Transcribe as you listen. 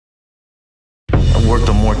worked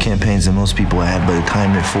on more campaigns than most people have by the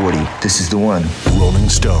time they're 40. This is the one. Rolling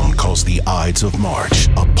Stone calls The Ides of March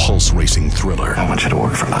a pulse-racing thriller. I want you to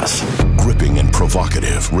work for us. Gripping and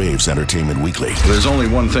provocative, raves Entertainment Weekly. There's only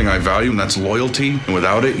one thing I value, and that's loyalty. And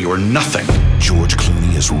without it, you're nothing. George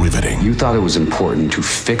Clooney is riveting. You thought it was important to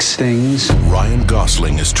fix things? Ryan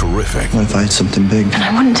Gosling is terrific. What if I had something big? And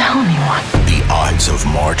I wouldn't tell anyone. The Ides of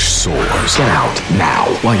March soars. Get out now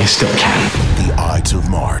while you still can. The Ides of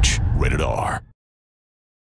March. Rated R.